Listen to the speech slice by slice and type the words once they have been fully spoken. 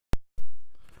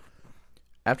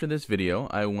After this video,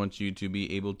 I want you to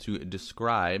be able to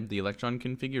describe the electron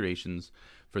configurations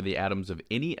for the atoms of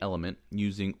any element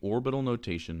using orbital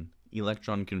notation,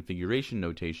 electron configuration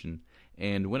notation,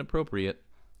 and, when appropriate,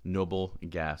 noble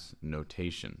gas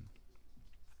notation.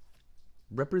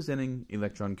 Representing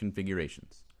electron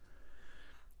configurations.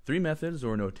 Three methods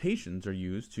or notations are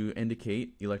used to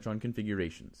indicate electron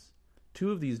configurations.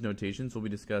 Two of these notations will be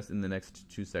discussed in the next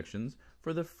two sections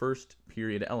for the first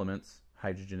period elements,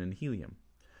 hydrogen and helium.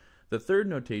 The third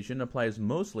notation applies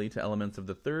mostly to elements of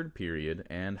the third period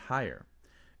and higher.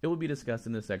 It will be discussed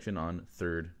in the section on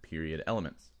third period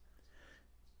elements.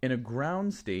 In a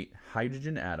ground state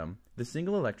hydrogen atom, the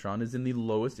single electron is in the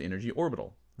lowest energy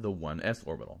orbital, the 1s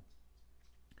orbital.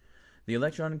 The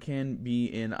electron can be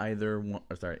in either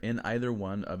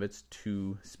one of its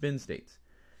two spin states.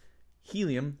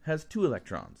 Helium has two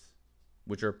electrons,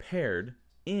 which are paired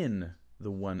in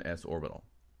the 1s orbital.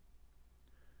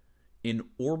 In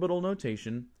orbital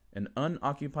notation, an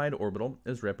unoccupied orbital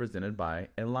is represented by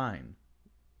a line,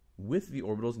 with the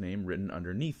orbital's name written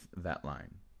underneath that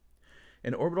line.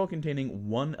 An orbital containing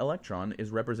one electron is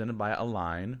represented by a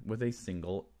line with a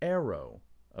single arrow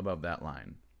above that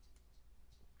line.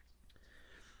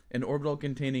 An orbital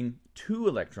containing two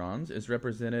electrons is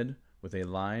represented with a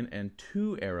line and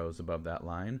two arrows above that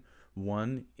line,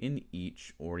 one in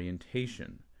each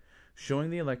orientation, showing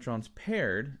the electrons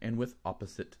paired and with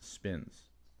opposite spins.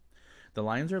 The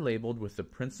lines are labeled with the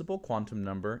principal quantum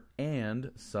number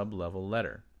and sublevel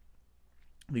letter.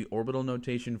 The orbital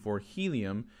notation for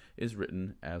helium is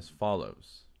written as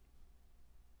follows.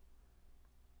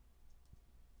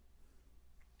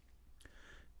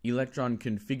 Electron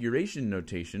configuration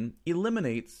notation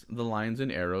eliminates the lines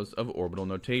and arrows of orbital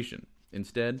notation.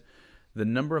 Instead, the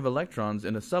number of electrons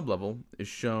in a sublevel is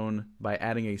shown by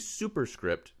adding a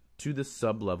superscript to the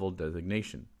sublevel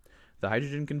designation. The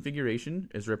hydrogen configuration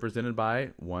is represented by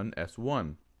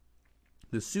 1s1.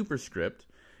 The superscript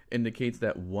indicates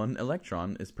that one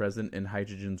electron is present in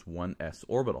hydrogen's 1s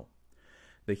orbital.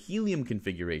 The helium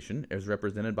configuration is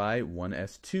represented by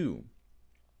 1s2.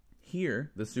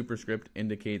 Here, the superscript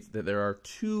indicates that there are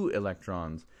two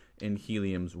electrons in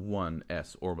helium's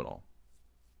 1s orbital.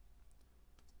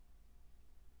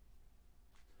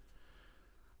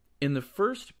 In the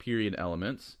first period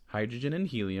elements, hydrogen and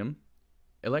helium,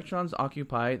 electrons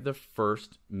occupy the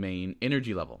first main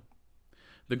energy level.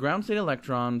 The ground state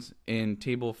electrons in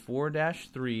table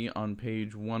 4-3 on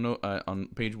page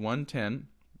 110,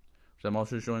 which I'm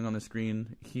also showing on the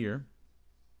screen here,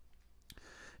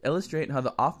 illustrate how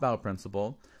the Aufbau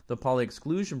principle, the Pauli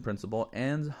exclusion principle,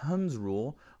 and Hund's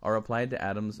rule are applied to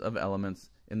atoms of elements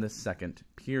in the second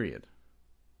period.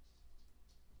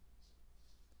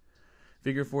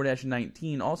 Figure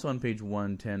 4-19, also on page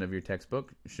 110 of your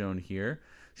textbook, shown here,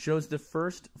 shows the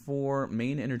first four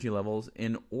main energy levels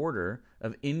in order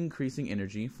of increasing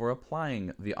energy for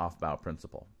applying the Aufbau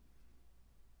principle.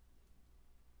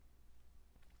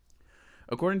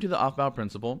 According to the Aufbau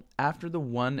principle, after the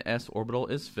 1s orbital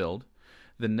is filled,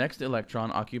 the next electron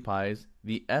occupies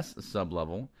the s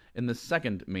sublevel in the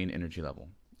second main energy level.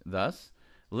 Thus,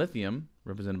 lithium,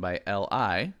 represented by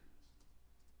Li,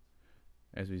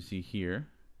 as we see here,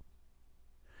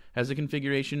 has a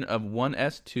configuration of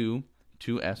 1s2,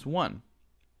 2s1.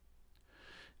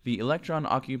 The electron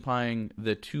occupying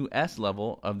the 2s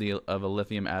level of a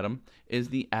lithium atom is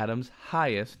the atom's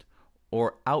highest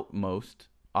or outmost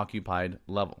occupied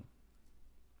level.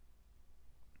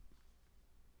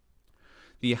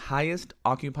 The highest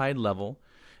occupied level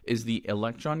is the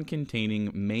electron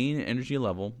containing main energy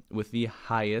level with the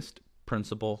highest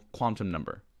principal quantum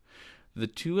number. The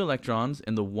two electrons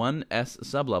in the 1s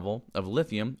sublevel of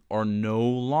lithium are no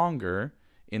longer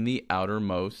in the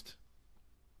outermost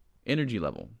energy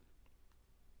level.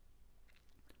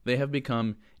 They have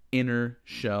become inner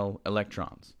shell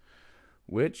electrons,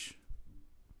 which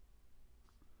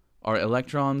are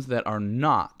electrons that are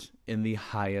not in the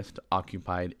highest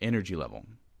occupied energy level.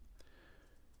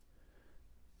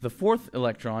 The fourth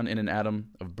electron in an atom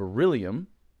of beryllium,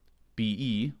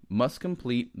 Be, must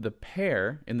complete the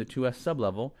pair in the 2s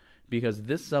sublevel because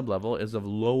this sublevel is of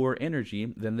lower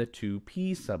energy than the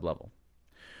 2p sublevel.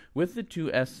 With the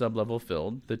 2s sublevel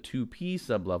filled, the 2p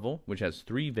sublevel, which has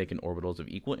three vacant orbitals of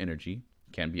equal energy,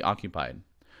 can be occupied.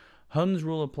 Hund's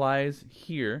rule applies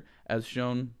here as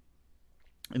shown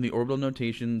in the orbital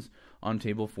notations on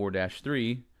table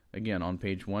 4-3, again on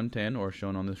page 110 or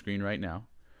shown on the screen right now.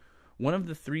 One of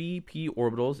the three p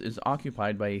orbitals is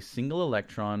occupied by a single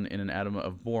electron in an atom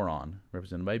of boron,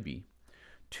 represented by B.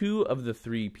 Two of the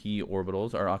three p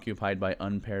orbitals are occupied by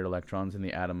unpaired electrons in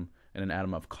an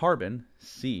atom of carbon,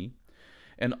 C,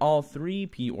 and all three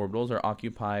p orbitals are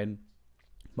occupied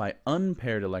by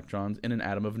unpaired electrons in an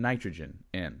atom of nitrogen,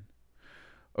 N.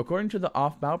 According to the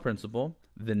Aufbau principle,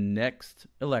 the next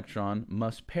electron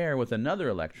must pair with another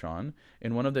electron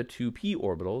in one of the two p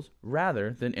orbitals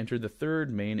rather than enter the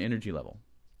third main energy level.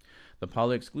 The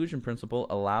Pauli exclusion principle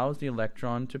allows the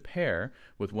electron to pair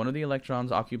with one of the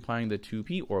electrons occupying the two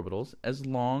p orbitals as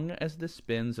long as the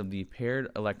spins of the paired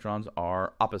electrons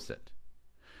are opposite.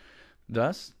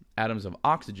 Thus, atoms of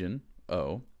oxygen,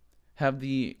 O, have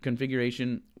the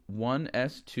configuration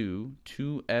 1s2,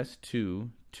 2s2,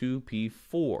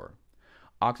 2p4.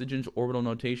 Oxygen's orbital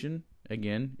notation,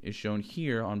 again, is shown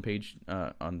here on page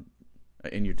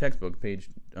in your textbook, page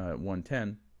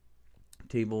 110,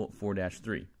 table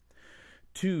 4-3.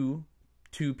 Two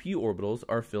 2p orbitals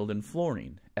are filled in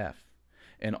fluorine, F,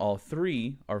 and all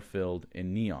three are filled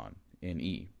in neon,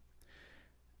 Ne.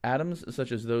 Atoms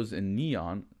such as those in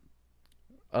neon,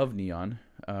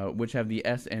 which have the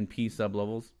s and p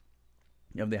sublevels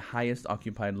of the highest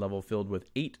occupied level filled with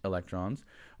 8 electrons,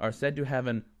 are said to have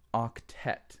an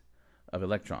octet of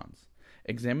electrons.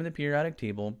 Examine the periodic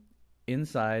table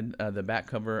inside the back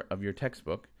cover of your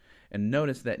textbook and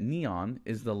notice that neon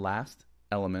is the last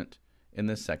element in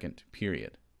the second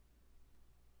period.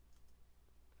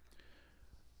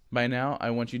 By now,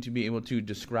 I want you to be able to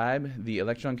describe the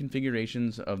electron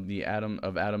configurations of the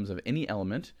atoms of any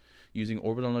element using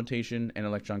orbital notation and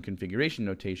electron configuration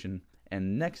notation,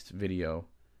 and next video,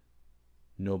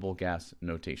 noble gas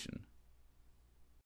notation.